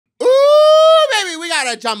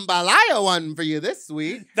got a jambalaya one for you this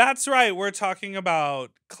week. That's right. We're talking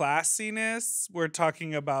about classiness. We're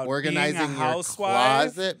talking about Organizing being a your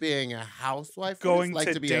housewife, closet, being a housewife, going what it's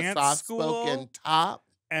like to be a dance soft-spoken school. top.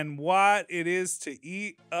 and what it is to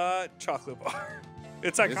eat a chocolate bar.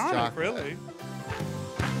 It's iconic, chocolate. really.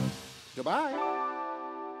 Goodbye.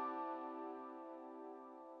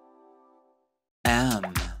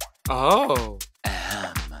 Oh.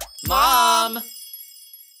 Mom!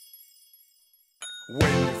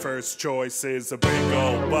 When your first choice is a big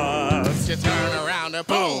old bus, You turn around and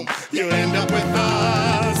boom, you end up with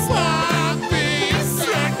a sloppy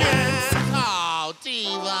seconds. Call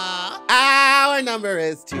Diva. Our number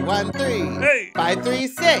is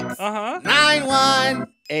 213-536-9180.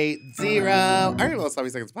 I don't know Sloppy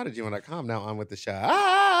Seconds Pod at gmail.com. Now on with the show.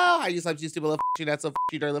 I use Sloppy stupid little you, that's so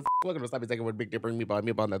you dirty little Welcome to Sloppy Second with Big Dipper and Meatball.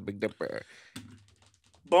 Meatball, that's Big Dipper.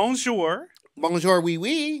 bonjour. Bonjour, wee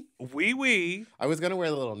wee. Oui, oui. I was gonna wear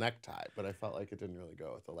the little necktie, but I felt like it didn't really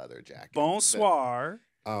go with the leather jacket. Bonsoir.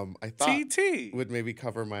 But, I thought TT. it would maybe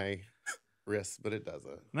cover my wrists, but it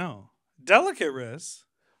doesn't. No. Delicate wrists.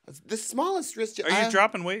 The smallest wrist. Are you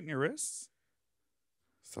dropping weight in your wrists?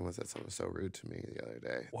 Someone said something so rude to me the other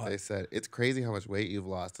day. What? They said, it's crazy how much weight you've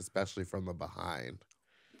lost, especially from the behind.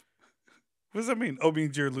 What does that mean? Oh,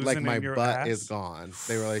 means you're losing Like my in your butt ass? is gone.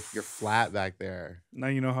 They were like, you're flat back there. Now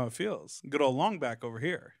you know how it feels. Good old long back over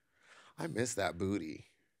here. I miss that booty.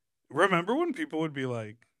 Remember when people would be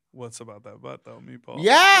like, what's about that butt though, Meatball?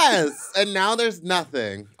 Yes! And now there's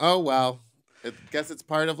nothing. Oh, well. I guess it's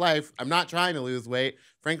part of life. I'm not trying to lose weight.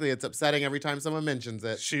 Frankly, it's upsetting every time someone mentions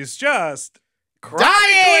it. She's just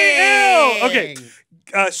Dying! ill. Okay.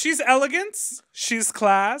 She's elegance. She's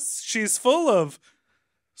class. She's full of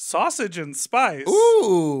sausage and spice.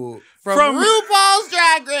 Ooh. From RuPaul's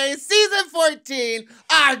Drag Race, Season 14,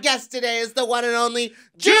 our guest today is the one and only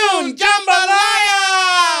June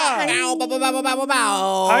Jambalaya! Bow, bow, bow, bow, bow, bow,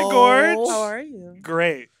 bow. Hi, Gorge. How are you?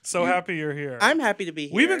 Great. So happy you're here. I'm happy to be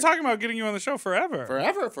here. We've been talking about getting you on the show forever.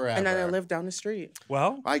 Forever. And I live down the street.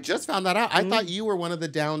 Well, I just found that out. I thought you were one of the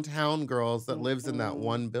downtown girls that lives in that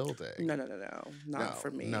one building. No. Not for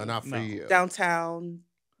me. No, not for you. Downtown,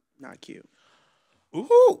 not cute.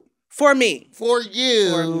 Ooh. For me. For you.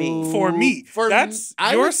 For me. for me, For that's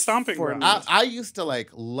me, your stomping for ground. me. I used to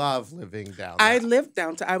love living down I there. lived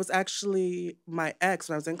downtown. I was actually my ex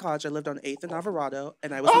when I was in college. I lived on 8th and Alvarado,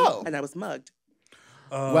 and I was mugged.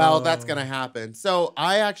 Well, that's gonna happen. So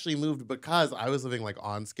I actually moved because I was living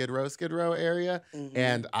on Skid Row area,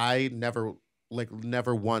 and I never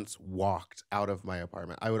once walked out of my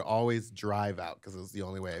apartment. I would always drive out because it was the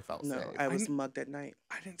only way I felt safe. I was mugged at night.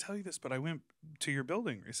 I didn't tell you this, but I went to your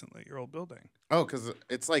building recently, your old building. Oh, because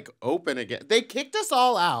it's open again. They kicked us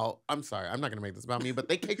all out. I'm sorry, I'm not gonna make this about me, but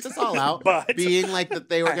they kicked us all out, But- being that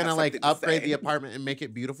they were I have gonna something to upgrade say. the apartment and make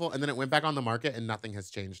it beautiful, and then it went back on the market, and nothing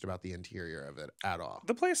has changed about the interior of it at all.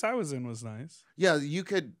 The place I was in was nice. Yeah, you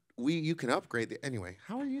can upgrade the. Anyway,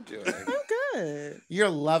 how are you doing? I'm good. You're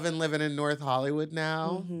loving living in North Hollywood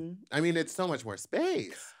now. Mm-hmm. I mean, it's so much more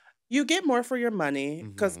space. You get more for your money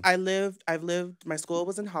because I've lived. My school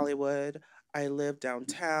was in Hollywood. I lived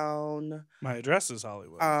downtown. My address is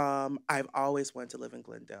Hollywood. I've always wanted to live in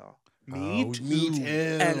Glendale. Me too. Me too.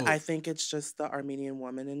 And I think it's just the Armenian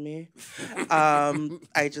woman in me.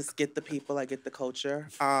 I just get the people, I get the culture.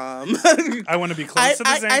 I want to be close to the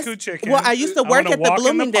Zanku chicken. Well, I used to work wanna at the walk in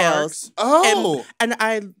Bloomingdales. parks. Oh. And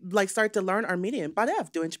I started to learn Armenian.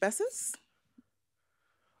 Badev, doing besses?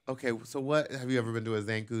 Okay, so what have you ever been to a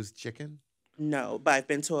Zanku's chicken? No, but I've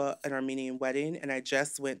been to an Armenian wedding, and I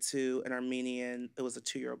just went to an Armenian. It was a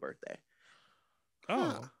 2-year-old birthday.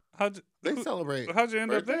 Oh. They celebrate. How'd you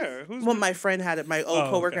end up birthdays? there? Well, my friend had it. My old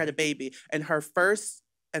coworker okay. had a baby, and her first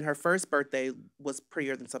birthday was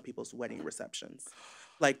prettier than some people's wedding receptions.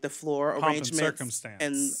 Like the floor Pomp and arrangements, circumstance.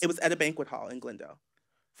 and it was at a banquet hall in Glendale.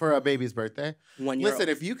 For a baby's birthday? 1 year. Listen,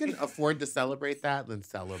 if you can afford to celebrate that, then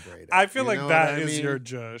celebrate it. I feel You like know that what I is mean? your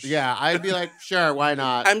Josh. Yeah, I'd be like, sure, why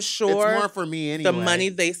not? I'm sure It's more for me anyway. the money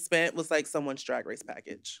they spent was like someone's Drag Race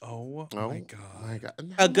package. Oh, Oh my God. My God.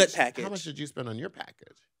 And A how good much- package. How much did you spend on your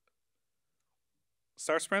package?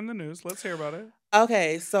 Start spreading the news. Let's hear about it.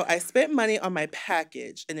 Okay, so I spent money on my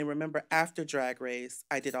package, and then remember after Drag Race,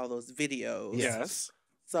 I did all those videos. Yes.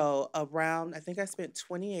 So around, I think I spent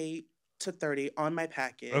 28 to 30 on my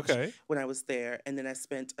package. Okay. When I was there, and then I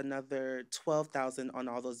spent another 12,000 on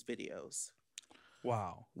all those videos.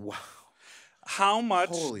 Wow. Wow. How much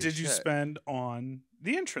Holy did you shit. spend on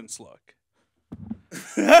the entrance look?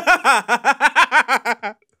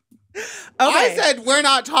 I said we're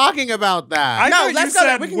not talking about that. I No, thought let's you go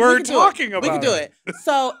said there. we're do it. talking about We can do it.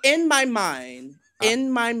 So in my mind,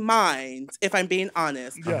 in my mind, if I'm being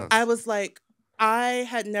honest, Yes. I was like, I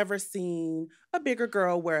had never seen a bigger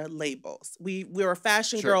girl wear labels. We were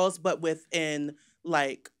fashion Sure. girls, but within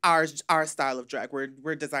like our style of drag.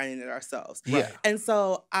 We're designing it ourselves. Yeah. And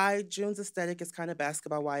so June's aesthetic is kind of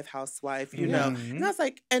basketball wife, housewife, you know. Mhm. And I was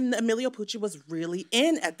like, and Emilio Pucci was really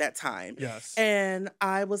in at that time. Yes. And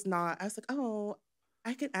I was like, oh,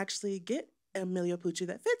 I can actually get Emilio Pucci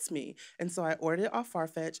that fits me. And so I ordered it off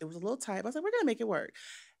Farfetch. It was a little tight. I was like, we're gonna make it work.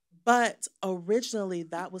 But originally,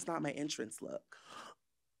 that was not my entrance look.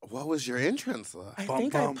 What was your entrance look? I Bum,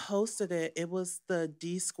 think bum. I posted it. It was the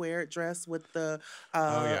D squared dress with the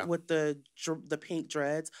yeah. with the pink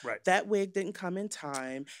dreads. Right. That wig didn't come in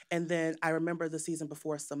time. And then I remember the season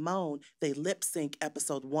before Simone, they lip sync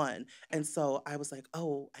episode 1. And so I was like,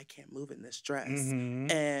 oh, I can't move in this dress.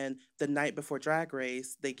 Mhm. And the night before Drag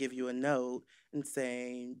Race, they give you a note and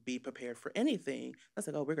saying, be prepared for anything. I was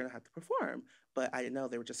like, oh, we're gonna have to perform. But I didn't know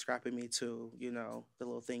they were just strapping me to, you know, the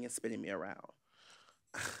little thing and spinning me around.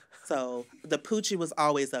 So the Pucci was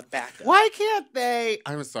always a backup. Why can't they?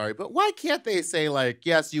 I'm sorry, but why can't they say like,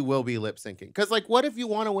 yes, you will be lip syncing? Because like, what if you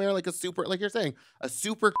want to wear like a super, like you're saying, a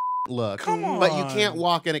super look, Come on. but you can't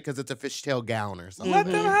walk in it because it's a fishtail gown or something? Let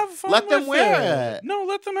them have fun. Let them with wear it. No,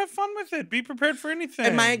 let them have fun with it. Be prepared for anything.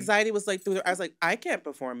 And my anxiety was like I was like, I can't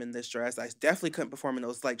perform in this dress. I definitely couldn't perform in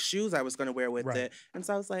those like shoes I was going to wear with Right. it. And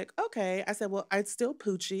so I was like, okay. I said, well, it's still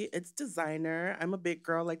Pucci. It's designer. I'm a big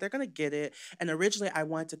girl. Like they're going to get it. And originally I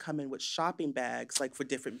wanted to come in with shopping bags, like for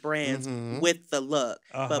different brands Mhm. with the look.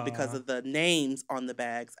 But because Uh-huh. of the names on the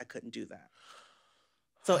bags, I couldn't do that.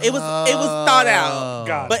 So it was thought out.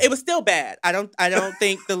 Got But it was still bad. I don't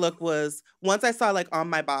think the look was, once I saw like on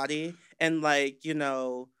my body and like, you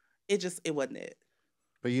know, it wasn't it.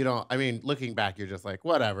 But you don't, I mean, looking back, you're just like,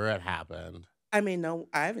 whatever, it happened. I mean, no,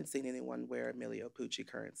 I haven't seen anyone wear Emilio Pucci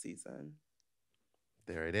current season.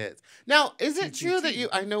 There it is. Now, is it true that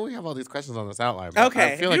I know we have all these questions on this outline. But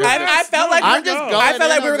Okay. I feel like You I felt like I'm just going I felt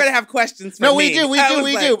like in we were on gonna this- have questions. For No, me. we do. I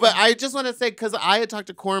was like, But I just want to say, because I had talked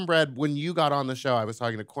to Cornbread when you got on the show, I was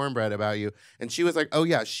talking to Cornbread about you, and she was like, oh,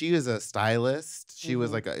 yeah, she is a stylist. She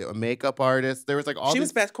was like a makeup artist. There was like all she these...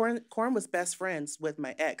 was best. Corn was best friends with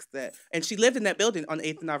my ex and she lived in that building on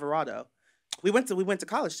 8th and Alvarado. We went to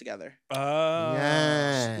college together.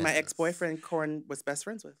 Yes. My ex-boyfriend Corn was best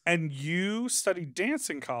friends with. And you studied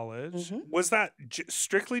dance in college. Mhm. Was that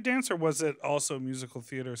strictly dance, or was it also musical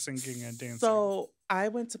theater, singing, and dancing? So I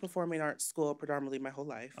went to performing arts school predominantly my whole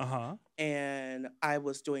life, and and I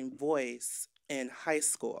was doing voice in high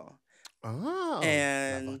school. Oh.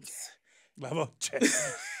 And La voce.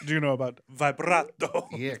 Do you know about vibrato?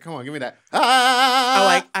 Yeah, come on, give me that.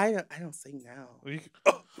 I don't sing now.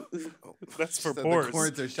 That's for So pors. the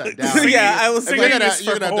chords are shut down. Yeah, I was singing You're is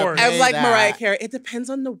for gonna have to pors. pay I was like that. Mariah Carey. It depends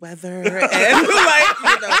on the weather and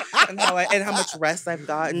like and how much rest I've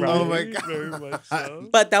gotten. Oh my God. Very much so.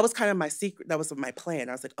 But that was kind of my secret. That was my plan.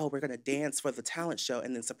 I was like, oh, we're gonna dance for the talent show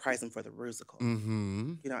and then surprise them for the musical.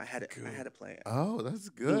 Mm-hmm. You know, I had a plan. Oh, that's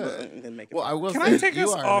good. And then make it Well, I will Can say I take you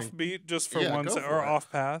us are off beat just for Yeah, one go second, for or it.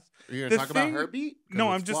 off path? You're The gonna talk about thing- her beat? 'Cause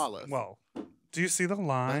No, it's I'm just flawless. well. Do you see the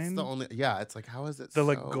line? That's the only. Yeah, it's like how is it the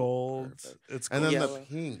like so gold. perfect? It's And gold. then Yellow. the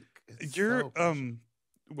pink. It's You're so pretty.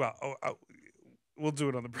 well. We'll do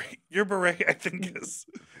it on the break. Your beret, I think, is.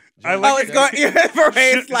 I Oh, it's going. Your beret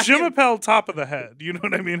is like. Je m'appelle top of the head. You know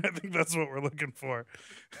what I mean? I think that's what we're looking for.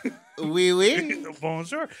 Oui, oui.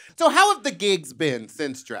 Bonjour. So how have the gigs been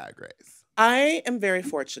since Drag Race? I am very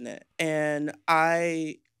fortunate, and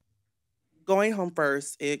going home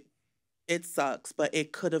first. It sucks, but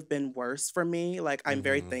it could have been worse for me. Like, I'm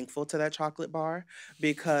very Mhm. thankful to that chocolate bar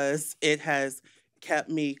because it has kept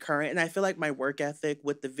me current. And I feel like my work ethic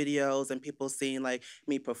with the videos and people seeing like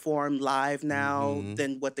me perform live now Mhm.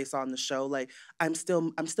 than what they saw in the show. Like, I'm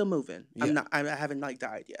still moving. Yeah. I haven't like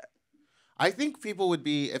died yet. I think people would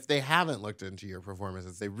be, if they haven't looked into your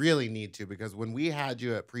performances, they really need to, because when we had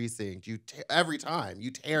you at Precinct, every time you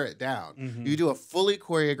tear it down. Mhm. You do a fully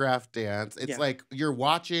choreographed dance. It's Yeah. like you're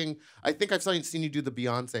watching, I think I've seen you do the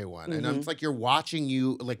Beyonce one, and it's like you're watching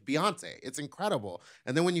you like Beyonce. It's incredible.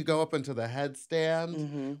 And then when you go up into the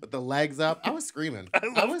headstand with the legs up, I was screaming.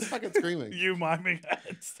 I was fucking screaming. You miming a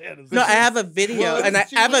headstand. is No, I amazing. have a video, Well, and I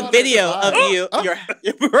she have was a on video her of live. you. Oh.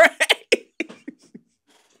 Your beret.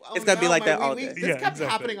 Oh, It's gonna be like that all This day. Yeah, kept exactly.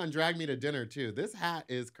 happening on Drag Me to Dinner too. This hat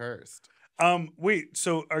is cursed. Wait.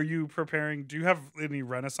 So, are you preparing? Do you have any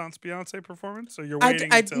Renaissance Beyonce performance? So you're I waiting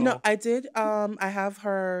until. did. I have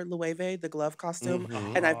her Loewe, the glove costume,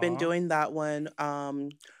 and I've been Aw. doing that one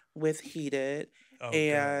with Heated. Oh,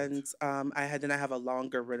 and I have a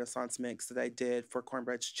longer Renaissance mix that I did for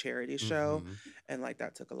Cornbread's charity show, and like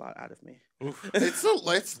that took a lot out of me.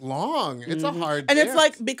 It's long. It's a hard and dance. it's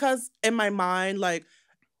like, because in my mind, like,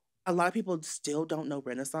 a lot of people still don't know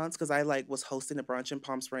Renaissance because I like was hosting a brunch in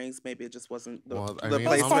Palm Springs. Maybe it just wasn't the,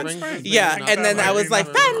 place. Palm Springs Yeah, and then I was like,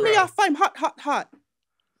 "Fan me off! I'm hot, hot, hot."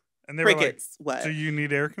 And they Crickets. were like, what? "Do you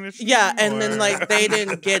need air conditioning?" Yeah, and then like they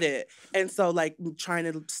didn't get it, and so like trying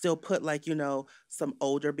to still put like some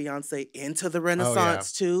older Beyonce into the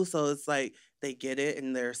Renaissance too. So it's like they get it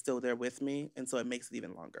and they're still there with me, and so it makes it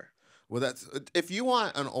even longer. Well, that's if you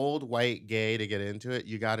want an old white gay to get into it,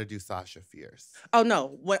 you got to do Sasha Fierce. Oh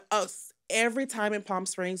no! Every time in Palm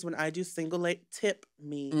Springs when I do single late, tip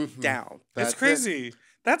me down. It's crazy.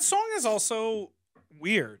 That song is also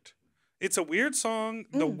weird. It's a weird song.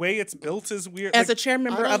 The way it's built is weird. As a chair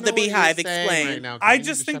member of the Beehive, explain. Right now. I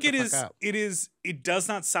just think it does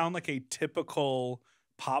not sound like a typical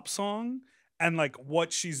pop song, and like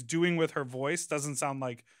what she's doing with her voice doesn't sound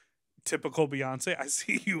like typical Beyonce. I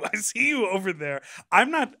see you over there.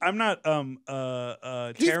 I'm not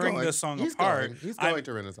tearing this song apart. He's going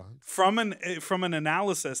to Renaissance. From an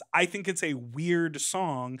analysis, I think it's a weird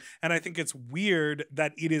song, and I think it's weird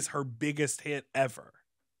that it is her biggest hit ever.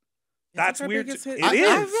 That's weird. It is.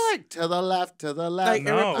 I feel like to the left. Like,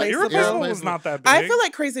 no, Irreplaceable was not that big. I feel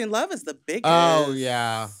like Crazy in Love is the biggest. Oh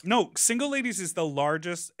yeah. No, Single Ladies is the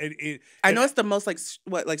largest. I know it's the most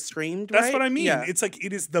streamed. That's right? what I mean. Yeah. It's like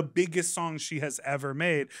it is the biggest song she has ever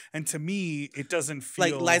made, and to me, it doesn't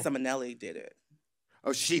feel like Liza Minnelli did it.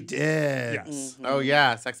 Oh, she did. Yes. Oh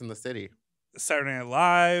yeah, Sex in the City. Saturday Night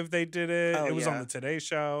Live, they did it. Oh, it was on the Today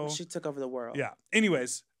Show. She took over the world. Yeah.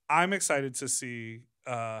 Anyways, I'm excited to see.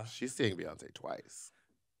 She's seeing Beyonce twice.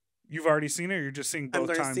 You've already seen her? You're just seeing both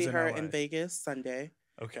times in I'm going to see her LA. in Vegas Sunday.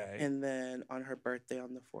 Okay. And then on her birthday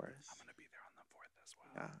on the 4th. I'm going to be there on the 4th as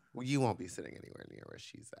well. Yeah. Well, you won't be sitting anywhere near where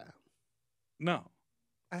she's at. No.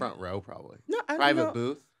 Front row, probably. No, I Private don't know.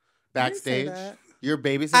 booth. Backstage. That. You're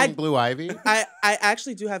babysitting Blue Ivy? I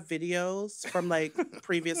actually do have videos from like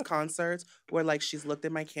previous concerts where like she's looked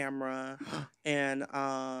at my camera and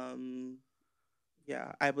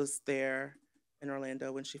yeah, I was there in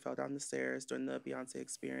Orlando when she fell down the stairs during the Beyonce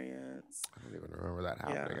experience. I don't even remember that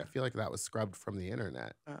happening. Yeah. I feel like that was scrubbed from the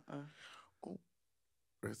internet. Oh,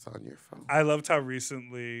 it's on your phone. I loved how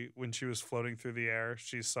recently when she was floating through the air,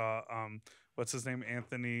 she saw what's his name?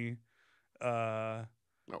 Anthony No,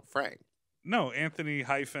 Frank. No, Anthony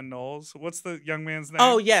hyphen Knowles. What's the young man's name?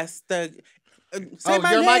 Oh yes, the say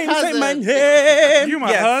my you're name, my cousin. say my name. You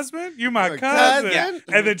my husband? You my Your cousin? cousin.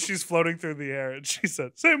 And then she's floating through the air and she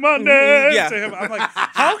said, say my name Yeah. to him. I'm like,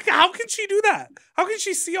 how can she do that? How can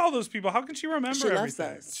she see all those people? How can she remember She loves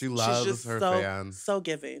everything? us. She loves She's just her so, fans. So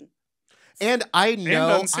giving. And I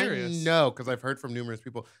know, unserious. because I've heard from numerous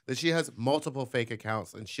people that she has multiple fake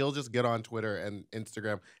accounts, and she'll just get on Twitter and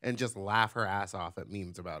Instagram and just laugh her ass off at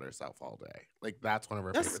memes about herself all day. Like that's one of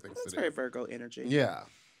her favorite things That's to very do. Virgo energy. Yeah.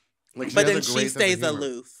 Like, But has then a she great sense of stays humor.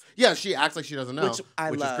 aloof. Yeah, she acts like she doesn't know, Which I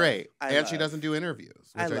is love. great. I And she love. doesn't do interviews,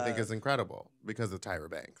 which I think love. is incredible because of Tyra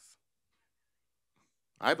Banks.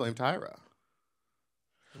 I blame Tyra.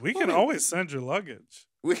 We can always send your luggage.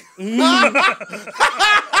 We-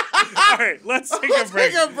 All right, let's take a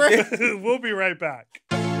break. Take a break. We'll be right back.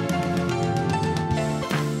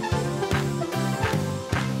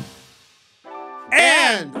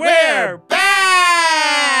 And we're back!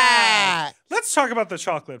 Let's talk about the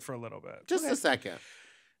chocolate for a little bit. Just a second.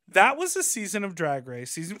 That was a season of Drag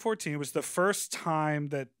Race. Season 14 was the first time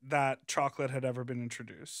that chocolate had ever been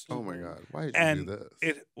introduced. Oh my God. Why did you do this?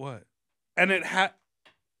 And it had.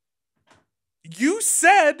 You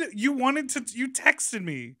said you wanted to. You texted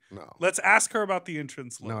me. No. Let's ask her about the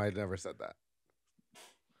entrance look. No, I never said that.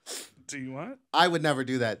 Do you want? I would never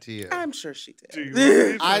do that to you. I'm sure she did. Do you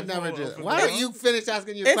want me to I'd never do open that. Why the don't you door? finish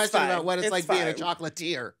asking your It's question fine. about what it's like being a fine.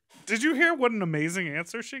 chocolatier? Did you hear what an amazing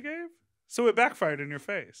answer she gave? So it backfired in your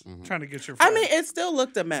face, Mhm. trying to get your. I friend. mean, it still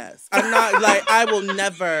looked a mess. I'm not like I will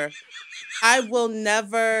never.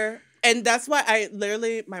 And that's why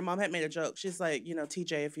my mom had made a joke. She's like,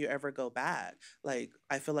 TJ, if you ever go back, like,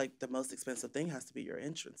 I feel like the most expensive thing has to be your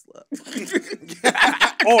entrance look.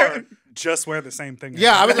 Or just wear the same thing.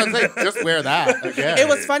 Yeah, I was gonna say just wear that again. It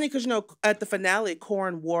was funny because, at the finale,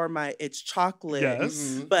 Corn wore my It's Chocolate. Yes.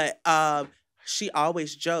 Mhm. But she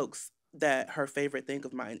always jokes, that her favorite thing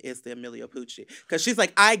of mine is the Emilio Pucci. Because she's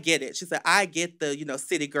like, I get it. She said, I get the,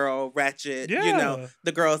 city girl, ratchet, Yeah.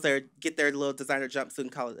 the girls that get their little designer jumpsuit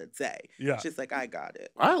and call it a day. Yeah. She's like, I got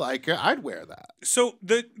it. I like it. I'd wear that. So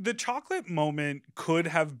the chocolate moment could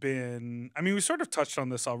have been, I mean, we sort of touched on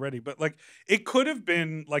this already, but like it could have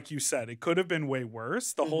been, like you said, it could have been way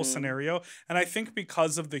worse, the whole scenario. And I think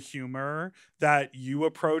because of the humor that you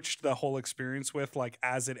approached the whole experience with, like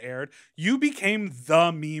as it aired, you became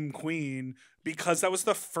the meme queen because that was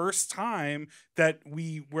the first time that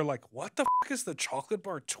we were like, what the fuck is the chocolate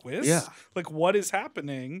bar twist? Yeah. Like, what is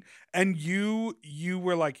happening? And you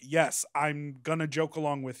were like, yes, I'm gonna joke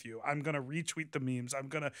along with you. I'm gonna retweet the memes. I'm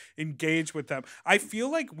gonna engage with them. I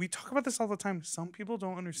feel like we talk about this all the time. Some people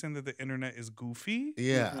don't understand that the internet is goofy.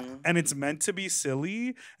 Yeah. And it's meant to be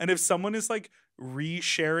silly. And if someone is like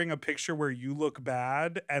resharing a picture where you look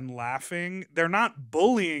bad and laughing, they're not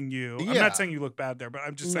bullying you. I'm Yeah. not saying you look bad there, but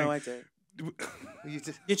I'm just saying. No, I did. You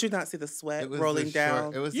just, Did you not see the sweat it was rolling the down?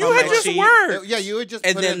 short- it was You on had my just cheek. worked. Yeah, you would just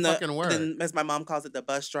And put then in fucking work. then, as my mom calls it, the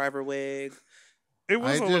bus driver wig. It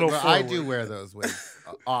was I a do, little but forward. I do wear those wigs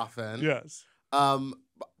often. Yes.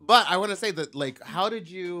 But I want to say that, like,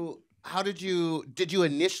 did you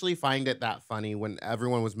initially find it that funny when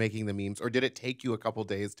everyone was making the memes, or did it take you a couple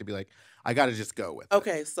days to be like, I got to just go with it?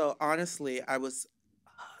 Okay, so honestly, I was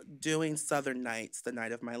doing Southern Nights the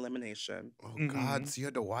night of my elimination. Oh Mhm. God, so you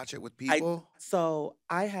had to watch it with people? So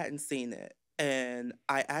I hadn't seen it, and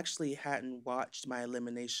I actually hadn't watched my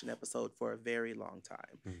elimination episode for a very long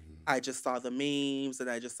time. Mhm. I just saw the memes and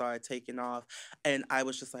I just saw it taking off, and I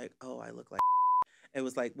was just like, oh, I look like it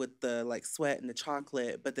was like with the like sweat and the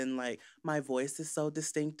chocolate, but then like my voice is so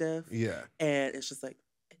distinctive, Yeah. and it's just like,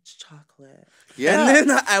 it's chocolate. Yeah. And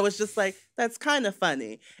then I was just like, that's kind of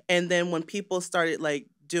funny. And then when people started like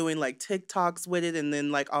doing like TikToks with it and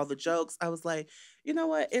then like all the jokes, I was like, you know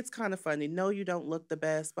what? It's kind of funny. No, you don't look the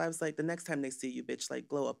best. But I was like, the next time they see you, bitch, like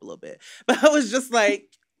glow up a little bit. But I was just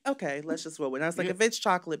like, okay, let's just roll with it. And I was like, Yeah. if it's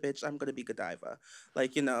chocolate, bitch, I'm gonna be Godiva.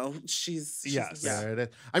 Like, she's Yes. yeah. There it is.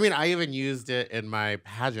 I mean, I even used it in my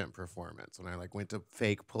pageant performance when I like went to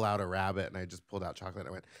fake pull out a rabbit and I just pulled out chocolate.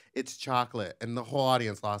 I went, it's chocolate, and the whole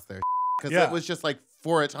audience lost their because Yeah. it was just like,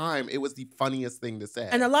 for a time, it was the funniest thing to say.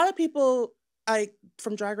 And a lot of people like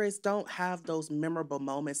from Drag Race don't have those memorable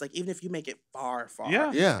moments. Like even if you make it far.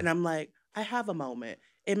 Yeah. Yeah. And I'm like, I have a moment.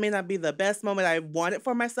 It may not be the best moment I wanted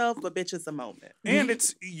for myself, but bitch, it's a moment. And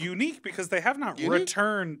it's unique because they have not Unique?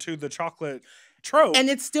 returned to the chocolate trope. And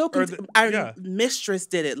it's still Or the- our yeah. mistress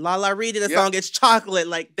did it. Lala Reed did a Yep. song. It's chocolate.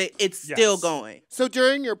 Like it's still Yes. going. So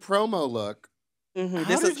during your promo look, How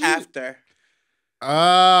This did is you- after.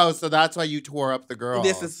 oh, so that's why you tore up the girls.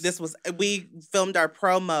 This was we filmed our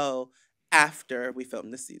promo after we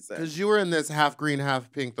filmed the season. Because you were in this half green,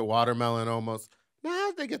 half pink, the watermelon almost. Now,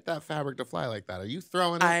 how'd they get that fabric to fly like that? Are you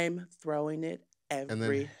throwing it? I'm throwing it then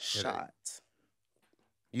every hit it. shot.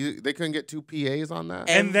 They couldn't get two PAs on that?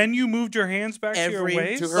 And then you moved your hands back to your Every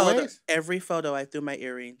waist? To her photo, waist? every photo, I threw my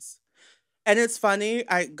earrings. And it's funny.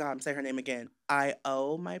 I'm saying her name again. I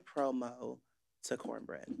owe my promo to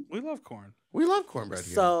Cornbread. We love corn. We love cornbread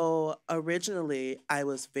here. So originally, I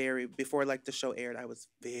was before like the show aired, I was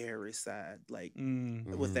very sad, like with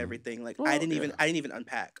Mhm. everything. Like Well, I didn't yeah. even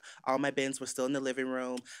unpack. All my bins were still in the living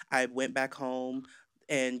room. I went back home,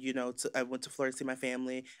 and I went to Florida to see my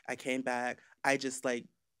family. I came back. I just like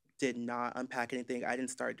did not unpack anything. I didn't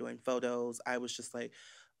start doing photos. I was just like,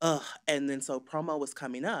 ugh. And then so promo was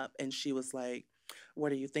coming up, and she was like,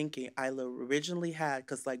 what are you thinking? I originally had,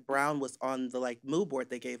 because like brown was on the like mood board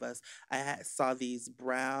they gave us. Saw these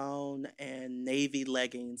brown and navy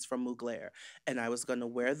leggings from Mugler, and I was gonna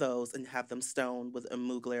wear those and have them stoned with a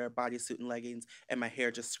Mugler bodysuit and leggings, and my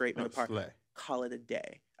hair just straightened apart. Slay. Call it a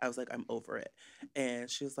day. I was like, I'm over it. And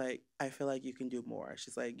she was like, I feel like you can do more.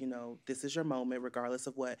 She's like, this is your moment, regardless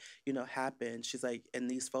of what, happened. She's like, and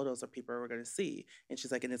these photos are people are going to see. And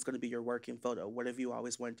she's like, and it's going to be your working photo. What have you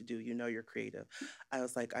always wanted to do? You're creative. I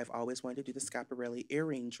was like, I've always wanted to do the Schiaparelli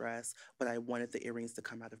earring dress, but I wanted the earrings to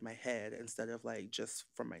come out of my head instead of like just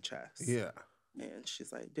from my chest. Yeah. And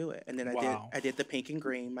she's like, do it. And then Wow. I did the pink and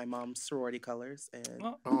green, my mom's sorority colors. And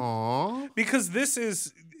Well, Aww. because this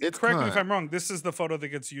is, It's correct me if fun. I'm wrong, this is the photo that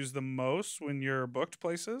gets used the most when you're booked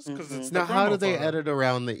places? Because it's the Now, how promo do they photo. edit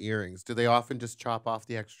around the earrings? Do they often just chop off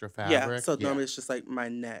the extra fabric? yeah, so normally it's just like my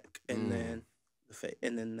neck and Mm. then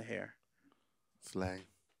and then the hair. Slay.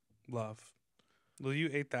 Love. Well, you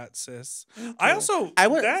ate that, sis. Thank I you. also, I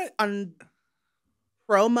went that, on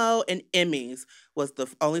promo and Emmys was the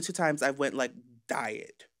only two times I went like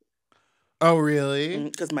diet Oh, really?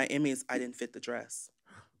 because my Emmys I didn't fit the dress.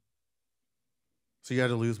 So you had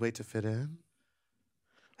to lose weight to fit in?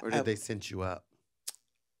 Or did they cinch you up?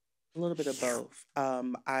 A little bit of both.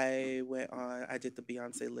 I did the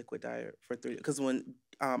Beyonce liquid diet for 3, because when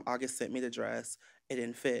August sent me the dress, it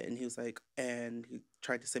didn't fit. And he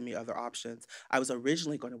tried to send me other options. I was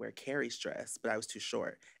originally going to wear Carrie's dress, but I was too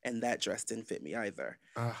short. And that dress didn't fit me either.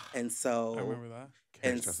 Ugh, And so I remember that.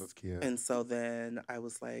 Carrie's dress was cute. And so then I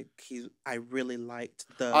was like, I really liked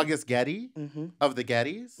the August Getty of the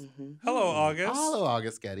Gettys. Hello, August. Hello,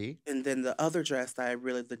 August Getty. And then the other dress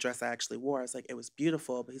the dress I actually wore, I was like, it was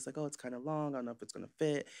beautiful, but he's like, oh, it's kind of long. I don't know if it's gonna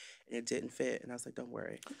fit, and it didn't fit. And I was like, don't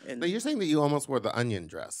worry. And But you're saying that you almost wore the onion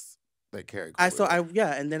dress that Carrie.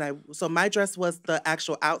 So my dress was the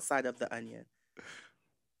actual outside of the onion.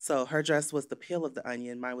 So her dress was the peel of the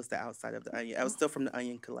onion. Mine was the outside of the onion. I was still from the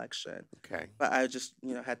onion collection. Okay. But I just,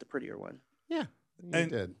 had the prettier one. Yeah, you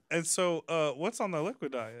did. And so, what's on the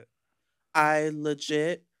liquid diet? I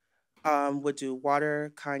legit would do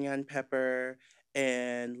water, cayenne pepper,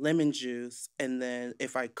 and lemon juice. And then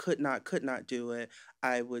if I could not do it,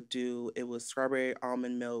 it was strawberry,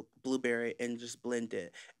 almond milk, blueberry, and just blend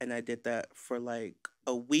it. And I did that for like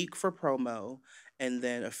a week for promo, and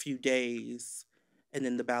then a few days, and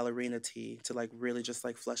then the ballerina tea to like really just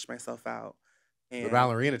like flush myself out. And the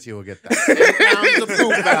ballerina tea will get that 10 pounds of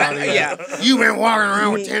poop out of you. Yeah. You've been walking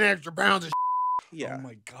around with 10 extra pounds of Yeah. Oh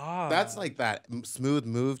my God. That's like that smooth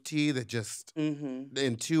move tea that just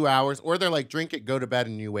in 2 hours, or they're like, drink it, go to bed,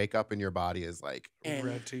 and you wake up and your body is like,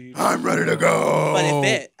 red tea. I'm ready to go. But it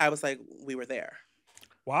fit. I was like, we were there.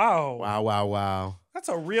 Wow. Wow. That's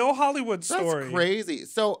a real Hollywood story. That's crazy.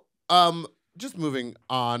 So, just moving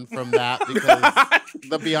on from that, because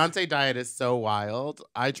the Beyonce diet is so wild.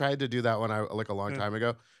 I tried to do that when a long time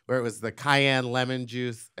ago, where it was the cayenne lemon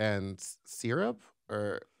juice and syrup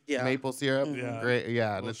or maple syrup. Yeah. Great.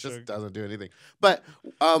 Yeah. And Well, it just sugar. doesn't do anything. But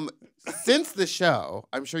since the show,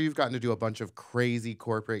 I'm sure you've gotten to do a bunch of crazy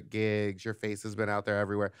corporate gigs. Your face has been out there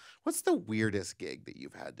everywhere. What's the weirdest gig that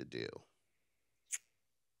you've had to do?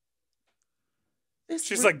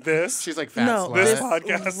 She's like this. She's like fat No, slut. This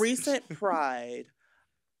podcast. recent Pride.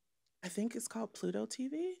 I think it's called Pluto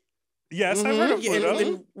TV. Yes, I've heard of Yeah, Pluto.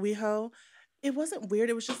 in WeHo. It wasn't weird.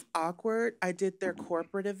 It was just awkward. I did their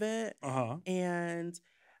corporate event, and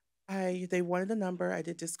they wanted a number. I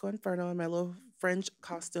did Disco Inferno in my little French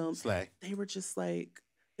costume. Slay. They were just like,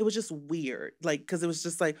 it was just weird, like, because it was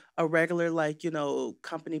just like a regular, like,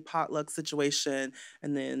 company potluck situation,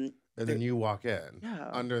 and then you walk in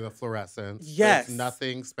under the fluorescence. Yes. There's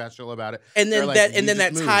nothing special about it. and then They're that like, and "You then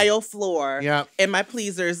just that move." tile floor, Yeah. and my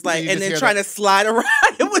pleasers, like, you and just then hear trying to slide around.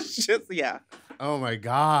 It was just Oh my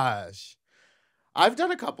gosh. I've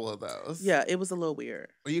done a couple of those. Yeah, it was a little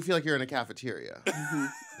weird. Well, you feel like you're in a cafeteria.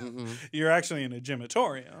 You're actually in a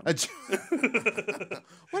gymatorium.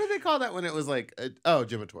 What do they call that when it was like,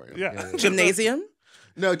 gymatorium. Yeah. Gymnasium?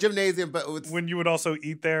 No, gymnasium, but it's When you would also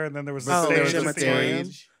eat there, and then there was but a there stage. was a gymatorium.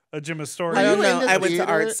 stage. A gymastorium. I don't you know. into I went to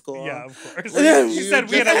theater? art school. Yeah, of course. You She said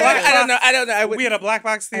we had just- a black I don't know. we had a black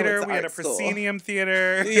box I went theater. to We had a art school. proscenium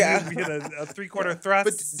theater. Yeah. We had a three-quarter thrust.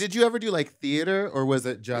 But did you ever do like theater, or was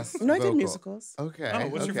it just No, I did vocal? musicals. Okay. Oh,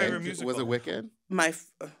 what's your okay. favorite Was musical? it Wicked?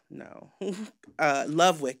 No,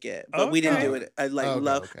 love Wicked, but we didn't do Okay. it. I Okay,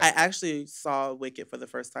 love. okay. I actually saw Wicked for the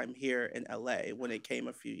first time here in LA when it came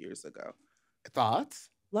a few years ago. Thoughts?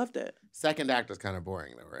 Loved it. Second act was kind of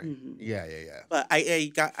boring though, right? Mhm. Yeah. But I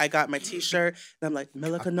got my T-shirt and I'm like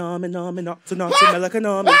Melakanom.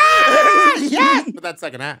 Yes, but that's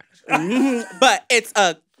second act. But it's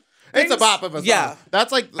a It's a bop of a song. Yeah.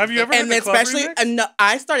 That's like. Have you ever heard and the club especially remix? and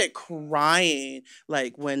I started crying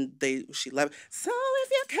like when she left. So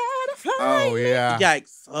if you can't find Oh yeah.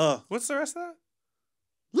 yikes. Oh What's the rest of that?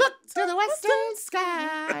 Look to the western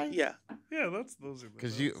sky. yeah. Yeah, those are the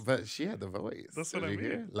Because notes. but she had the voice. That's what Did I you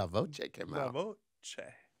hear? mean. La Voce came La out. Voce.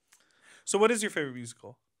 So, what is your favorite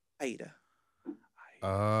musical? Aida. This is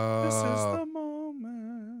Oh. the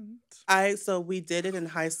moment. So we did it in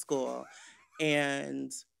high school,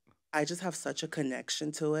 and I just have such a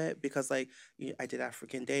connection to it because I did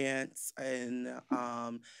African dance, and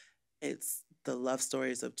it's the love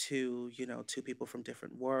stories of two people from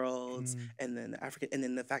different worlds, and then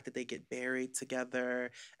the fact that they get buried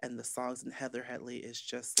together, and the songs, and Heather Headley is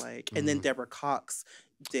just like, and then Deborah Cox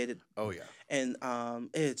did it, Oh yeah. and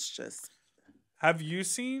it's just. Have you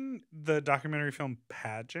seen the documentary film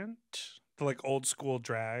Pageant? The like old school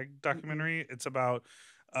drag documentary. It's about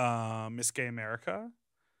Miss Gay America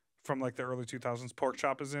from like the early 2000s. Pork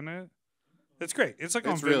Chop is in it. It's great. It's like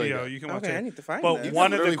It's on really Vimeo. good. You can watch Okay, I it. need to find But this.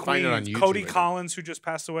 one of the literally find it on queens, YouTube, Cody I think. Collins, who just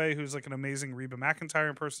passed away, who's like an amazing Reba McEntire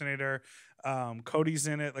impersonator. Cody's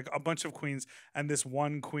in it, like a bunch of queens, and this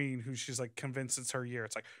one queen who she's like convinced it's her year.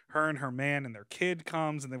 It's like her and her man and their kid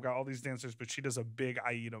comes, and they've got all these dancers, but she does a big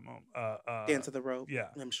Aida moment. Dance of the rope. Yeah.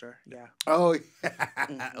 I'm sure. Yeah. Oh, yeah.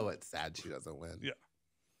 Mhm. Oh, it's sad she doesn't win. Yeah.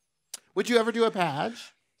 Would you ever do a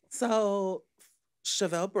page? So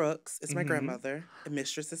Chevelle Brooks is my Mhm. grandmother, and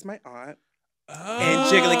Mistress is my aunt. And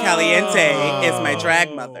Jiggly Caliente is my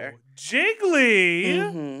drag mother. Jiggly.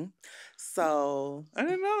 Mm-hmm. So, I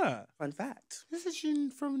didn't know that. fun fact. Isn't she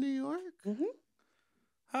from New York? Mm-hmm.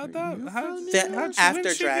 How'd Are you that? How, from New That York? how'd she- after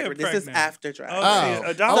when'd she drag. get This is pregnant? after drag. Oh, Oh. she So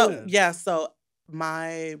adopted. yeah, so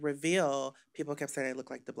my reveal, people kept saying I look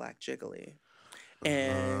like the Black Jiggly.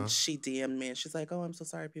 And she DM'd me and she's like, "Oh, I'm so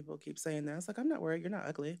sorry people keep saying that." I was like, "I'm not worried, you're not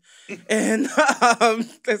ugly." And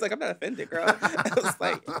it's like, "I'm not offended, girl." I was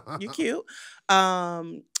like, "You cute."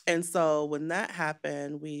 And so when that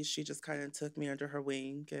happened, she just kind of took me under her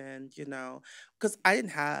wing, and because I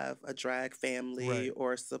didn't have a drag family Right.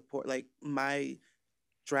 or support. Like my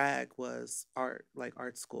drag was art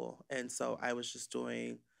school, and so I was just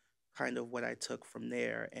doing kind of what I took from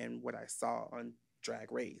there and what I saw on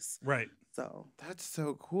Drag Race. Right. So That's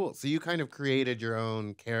so cool. So you kind of created your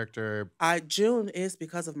own character. June is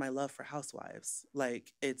because of my love for housewives.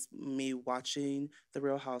 Like it's me watching The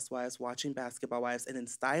Real Housewives, watching Basketball Wives, and then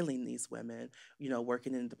styling these women,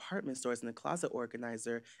 working in department stores and a closet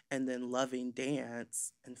organizer, and then loving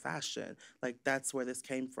dance and fashion. Like that's where this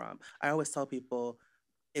came from. I always tell people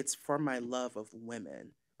it's from my love of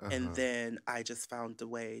women. And Uh-huh. then I just found a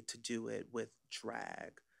way to do it with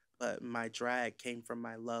drag. But my drag came from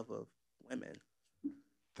my love of women.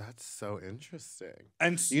 That's so interesting.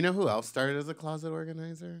 And You know who else started as a closet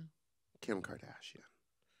organizer? Kim Kardashian.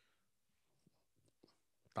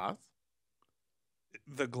 Thoughts?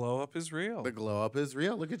 the glow up is real. The glow up is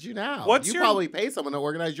real. Look at you now. What's you your- probably pay someone to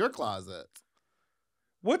organize your closet.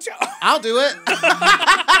 What's your I'll do it.